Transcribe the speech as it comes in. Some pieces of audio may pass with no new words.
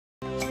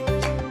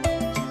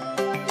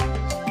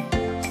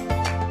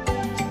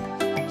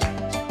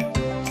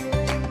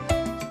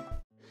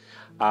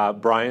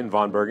Brian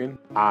Von Bergen.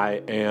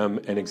 I am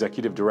an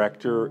executive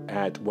director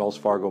at Wells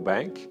Fargo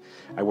Bank.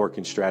 I work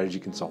in strategy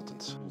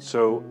consultants.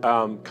 So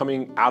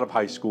coming out of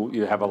high school,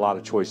 you have a lot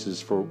of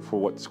choices for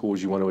what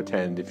schools you want to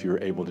attend if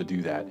you're able to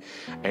do that.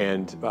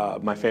 And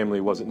my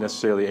family wasn't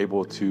necessarily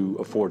able to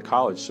afford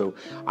college, so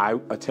I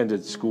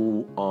attended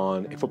school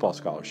on a football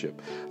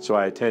scholarship. So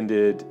I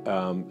attended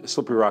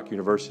Slippery Rock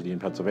University in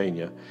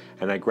Pennsylvania,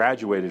 and I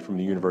graduated from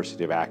the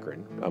University of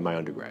Akron, my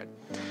undergrad.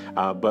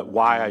 But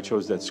why I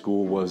chose that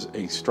school was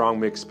a strong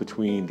mix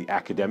between the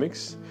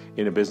academics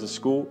in a business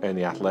school and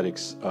the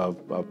athletics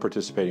of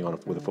participating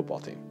with a football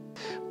team.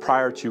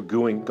 Prior to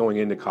going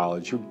into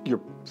college,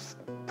 you're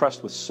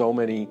pressed with so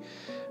many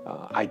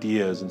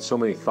ideas and so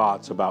many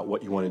thoughts about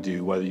what you want to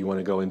do, whether you want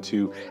to go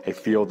into a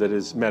field that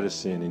is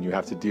medicine and you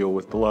have to deal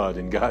with blood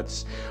and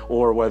guts,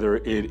 or whether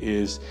it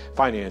is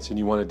finance and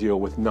you want to deal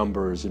with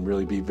numbers and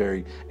really be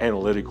very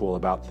analytical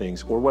about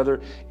things, or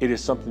whether it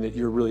is something that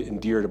you're really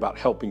endeared about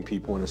helping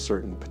people in a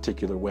certain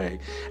particular way.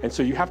 And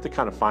so you have to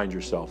kind of find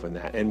yourself in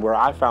that. And where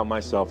I found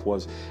myself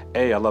was,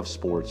 A, I love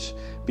sports,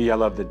 B, I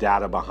love the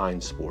data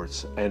behind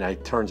sports, and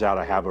it turns out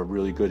I have a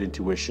really good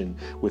intuition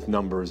with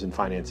numbers and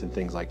finance and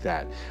things like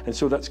that. And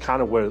so that's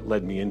kind of what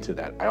led me into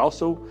that. I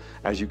also,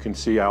 as you can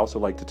see, I also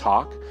like to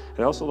talk, and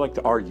I also like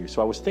to argue.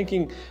 So I was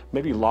thinking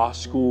maybe law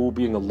school,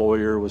 being a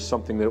lawyer, was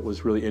something that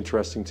was really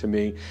interesting to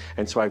me.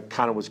 And so I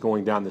kind of was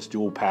going down this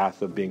dual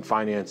path of being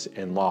finance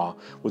and law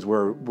was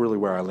really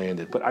where I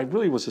landed. But I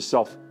really was a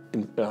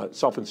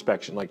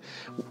self-inspection, like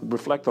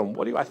reflect on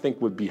what do I think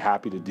would be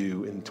happy to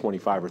do in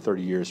 25 or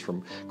 30 years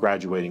from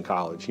graduating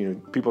college. You know,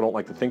 people don't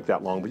like to think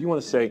that long, but you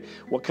want to say,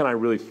 what can I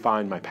really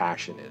find my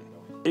passion in?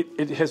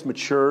 It has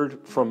matured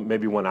from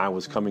maybe when I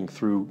was coming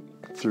through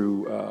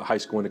high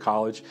school into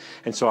college,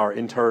 and so our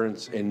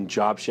interns in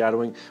job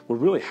shadowing were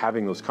really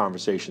having those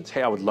conversations.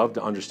 Hey, I would love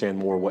to understand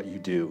more what you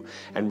do,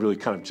 and really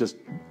kind of just,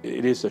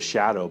 it is a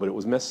shadow, but it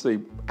was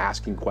mostly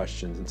asking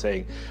questions and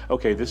saying,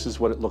 okay, this is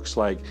what it looks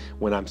like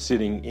when I'm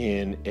sitting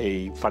in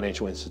a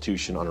financial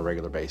institution on a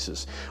regular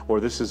basis, or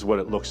this is what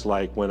it looks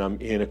like when I'm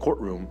in a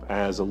courtroom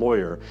as a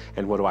lawyer,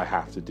 and what do I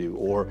have to do,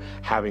 or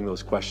having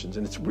those questions.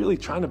 And it's really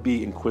trying to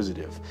be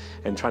inquisitive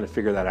and trying to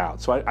figure that out.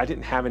 So I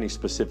didn't have any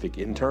specific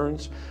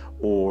interns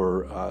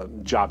or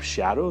job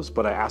shadows,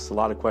 but I asked a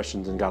lot of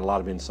questions and got a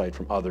lot of insight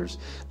from others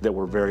that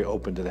were very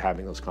open to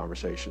having those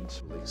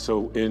conversations.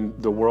 So in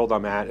the world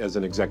I'm at as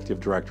an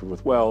executive director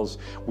with Wells,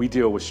 we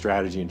deal with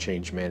strategy and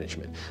change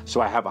management. So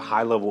I have a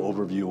high-level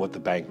overview of what the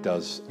bank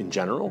does in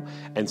general,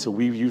 and so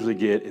we usually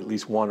get at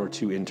least 1 or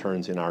 2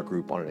 interns in our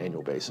group on an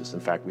annual basis. In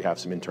fact, we have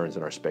some interns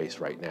in our space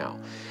right now.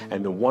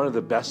 And one of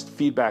the best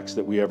feedbacks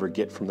that we ever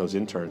get from those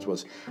interns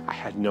was, I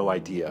had no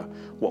idea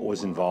what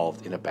was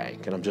involved in a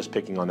bank. And I'm just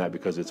picking on that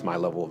because it's my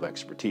level of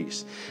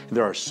expertise. And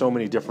there are so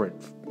many different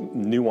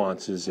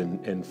nuances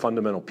and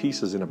fundamental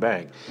pieces in a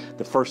bank.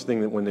 The first thing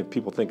that when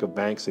people think of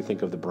banks, they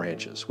think of the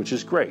branches, which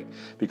is great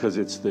because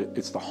it's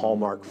the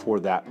hallmark for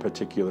that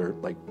particular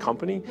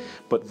company.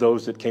 But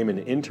those that came in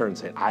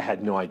interns say, I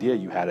had no idea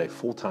you had a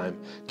full-time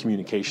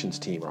communications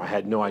team, or I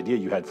had no idea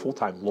you had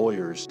full-time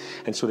lawyers.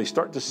 And so they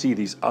start to see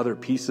these other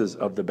pieces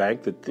of the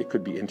bank that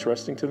could be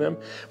interesting to them,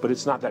 but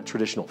it's not that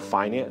traditional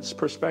finance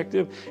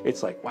perspective.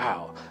 It's like,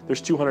 wow,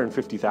 there's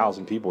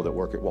 250,000 people that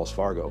work at Wells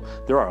Fargo.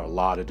 There are a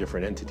lot of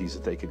different entities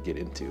that they could get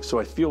into. So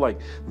I feel like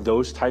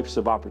those types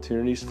of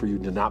opportunities for you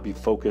to not be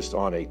focused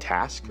on a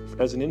task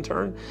as an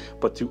intern,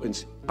 but to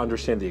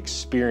understand the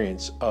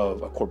experience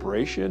of a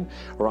corporation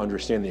or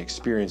understand the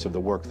experience of the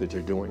work that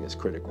they're doing is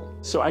critical.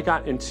 So I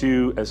got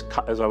into, as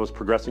I was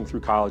progressing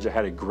through college, I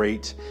had a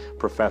great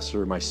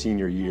professor my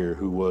senior year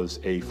who was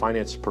a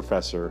finance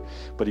professor,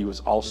 but he was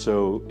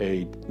also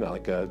a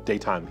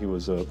daytime, he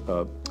was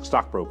a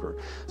stockbroker.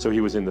 So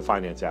he was in the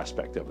finance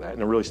aspect of that.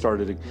 And I really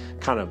started to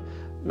kind of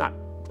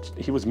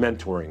he was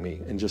mentoring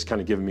me and just kind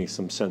of giving me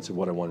some sense of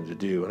what I wanted to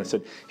do. And I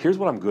said, here's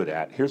what I'm good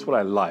at, here's what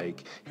I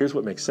like, here's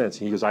what makes sense.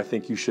 And he goes, I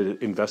think you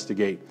should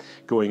investigate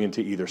going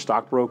into either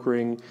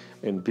stockbrokering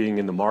and being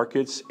in the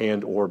markets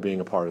and or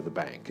being a part of the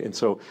bank. And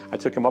so I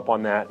took him up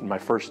on that, and my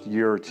first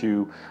year or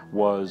two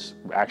was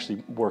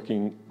actually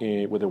working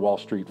with a Wall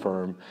Street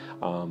firm,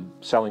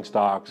 selling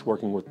stocks,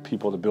 working with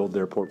people to build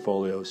their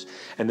portfolios.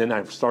 And then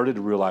I started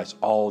to realize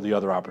all the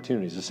other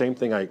opportunities, the same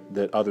thing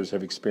that others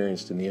have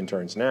experienced in the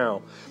interns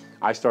now.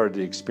 I started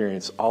to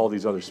experience all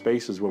these other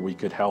spaces where we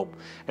could help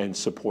and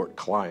support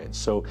clients.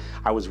 So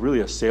I was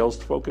really a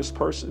sales-focused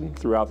person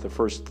throughout the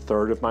first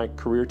third of my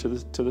career to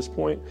this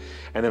point.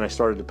 And then I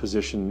started to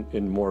position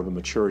in more of a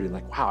maturity,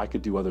 like, wow, I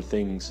could do other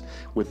things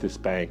with this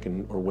bank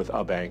or with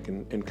a bank,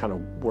 and kind of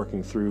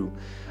working through,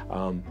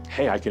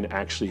 hey, I can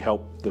actually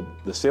help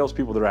the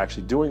salespeople that are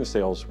actually doing the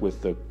sales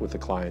with the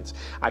clients.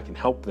 I can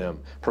help them,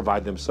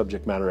 provide them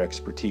subject matter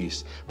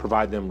expertise,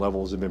 provide them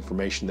levels of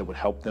information that would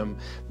help them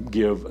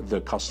give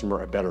the customer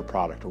customer a better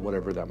product or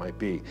whatever that might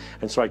be.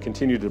 And so I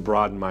continued to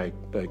broaden my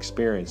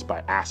experience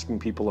by asking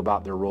people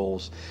about their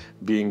roles,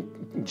 being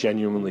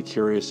genuinely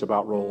curious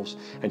about roles,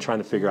 and trying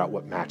to figure out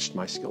what matched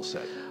my skill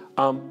set.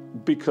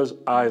 Because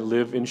I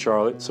live in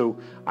Charlotte, so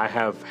I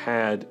have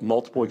had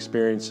multiple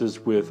experiences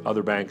with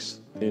other banks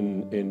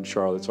in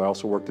Charlotte. So I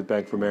also worked at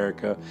Bank of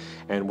America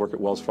and work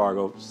at Wells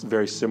Fargo,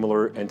 very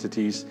similar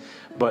entities.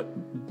 But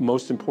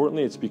most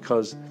importantly, it's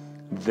because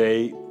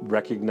they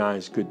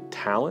recognize good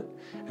talent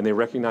and they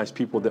recognize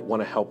people that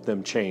want to help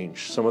them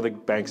change. Some of the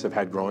banks have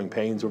had growing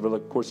pains over the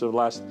course of the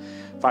last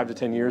 5 to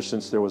 10 years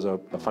since there was a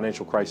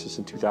financial crisis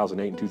in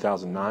 2008 and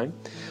 2009.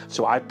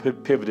 So I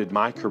pivoted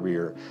my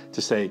career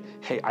to say,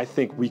 hey, I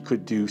think we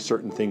could do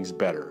certain things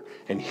better.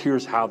 And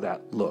here's how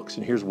that looks,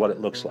 and here's what it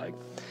looks like.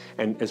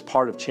 And as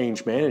part of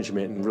change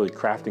management and really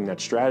crafting that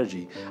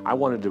strategy, I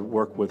wanted to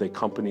work with a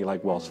company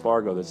like Wells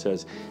Fargo that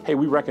says, hey,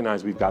 we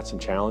recognize we've got some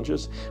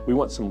challenges. We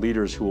want some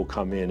leaders who will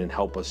come in and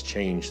help us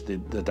change the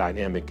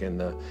dynamic and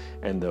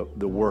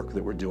the work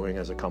that we're doing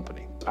as a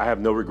company. I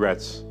have no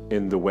regrets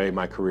in the way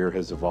my career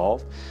has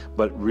evolved,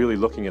 but really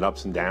looking at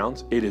ups and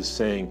downs, it is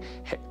saying,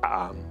 hey,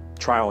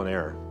 trial and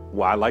error.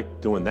 Well, I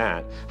like doing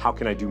that. How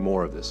can I do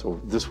more of this? Or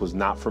this was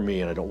not for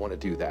me and I don't want to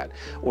do that.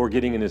 Or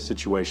getting in a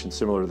situation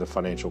similar to the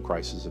financial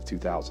crisis of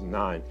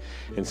 2009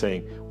 and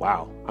saying,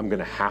 wow, I'm going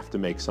to have to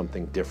make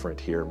something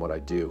different here in what I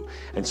do.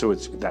 And so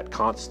it's that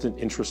constant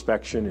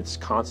introspection. It's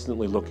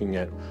constantly looking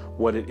at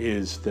what it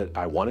is that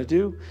I want to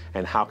do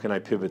and how can I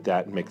pivot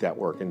that and make that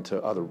work into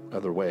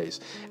other ways.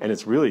 And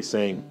it's really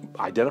saying,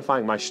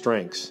 identifying my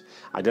strengths,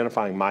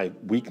 identifying my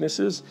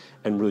weaknesses,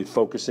 and really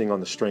focusing on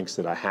the strengths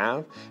that I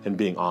have and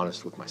being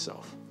honest with myself.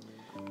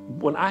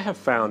 What I have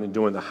found in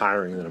doing the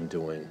hiring that I'm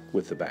doing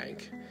with the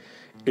bank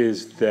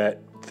is that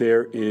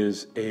there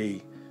is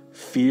a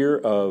fear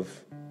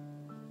of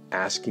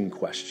asking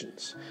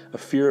questions, a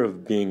fear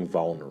of being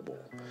vulnerable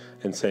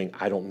and saying,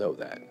 I don't know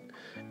that.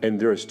 And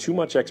there is too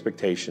much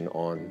expectation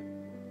on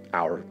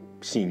our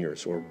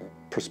seniors or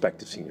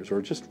prospective seniors or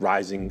just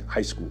rising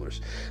high schoolers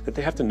that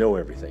they have to know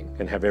everything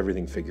and have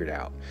everything figured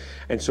out.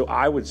 And so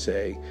I would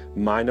say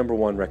my number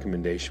one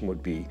recommendation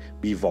would be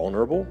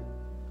vulnerable,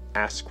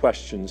 ask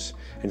questions,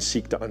 and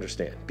seek to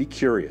understand. Be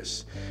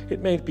curious.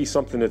 It may be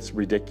something that's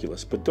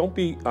ridiculous, but don't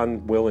be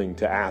unwilling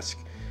to ask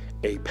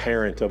a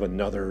parent of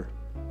another,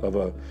 of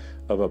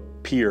a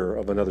peer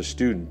of another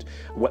student,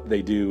 what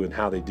they do and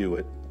how they do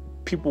it.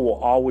 People will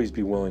always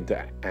be willing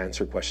to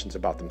answer questions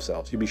about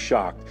themselves. You'd be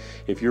shocked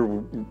if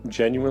you're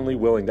genuinely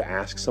willing to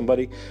ask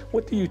somebody,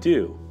 what do you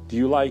do? Do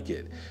you like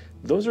it?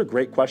 Those are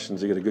great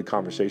questions to get a good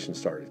conversation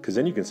started, because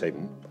then you can say,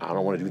 I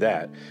don't want to do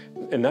that.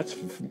 And that's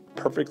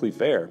perfectly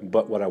fair.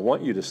 But what I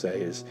want you to say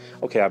is,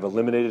 okay, I've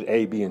eliminated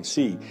A, B, and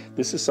C.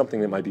 This is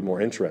something that might be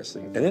more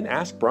interesting. And then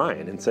ask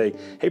Brian and say,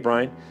 hey,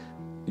 Brian,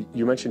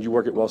 you mentioned you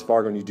work at Wells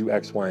Fargo and you do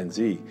X, Y, and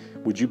Z.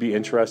 Would you be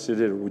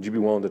interested in, or would you be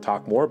willing to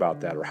talk more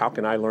about that? Or how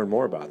can I learn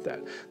more about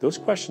that? Those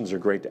questions are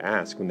great to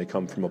ask when they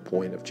come from a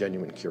point of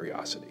genuine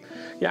curiosity.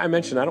 Yeah, I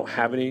mentioned I don't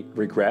have any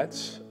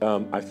regrets.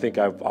 I think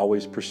I've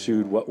always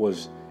pursued what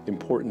was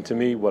important to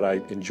me, what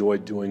I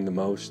enjoyed doing the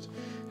most,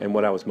 and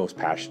what I was most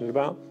passionate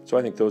about. So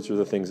I think those are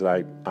the things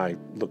that I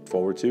look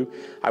forward to.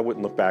 I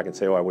wouldn't look back and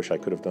say, oh, I wish I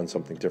could have done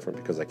something different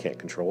because I can't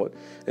control it.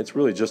 It's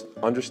really just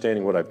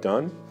understanding what I've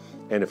done.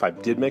 And if I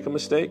did make a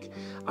mistake,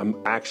 I'm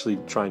actually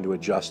trying to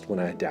adjust when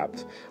I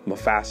adapt. I'm a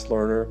fast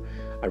learner.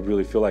 I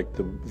really feel like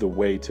the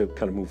way to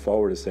kind of move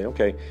forward is saying,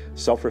 okay,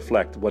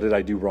 self-reflect. What did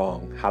I do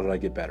wrong? How did I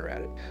get better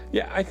at it?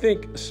 Yeah, I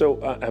think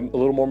so. I'm a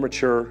little more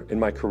mature in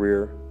my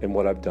career and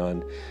what I've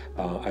done.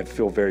 I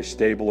feel very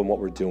stable in what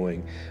we're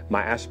doing.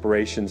 My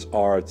aspirations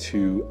are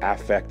to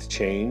affect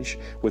change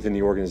within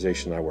the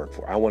organization I work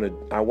for. I want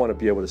to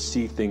be able to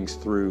see things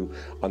through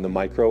on the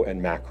micro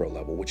and macro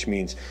level, which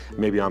means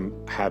maybe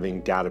I'm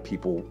having data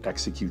people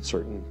execute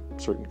certain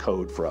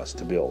code for us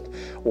to build,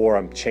 or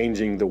I'm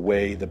changing the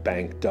way the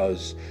bank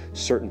does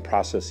certain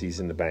processes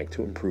in the bank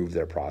to improve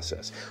their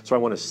process. So I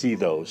want to see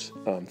those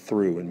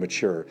through and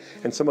mature.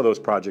 And some of those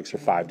projects are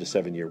 5 to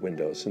 7 year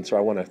windows. And so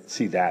I want to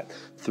see that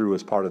through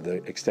as part of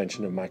the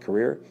extension of my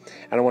career.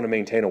 And I want to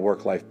maintain a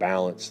work-life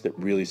balance that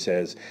really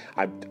says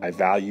I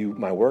value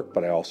my work,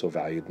 but I also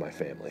valued my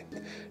family.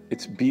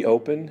 It's be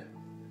open.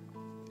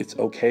 It's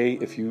okay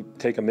if you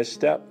take a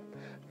misstep.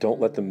 Don't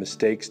let the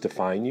mistakes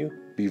define you.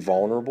 Be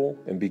vulnerable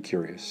and be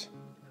curious.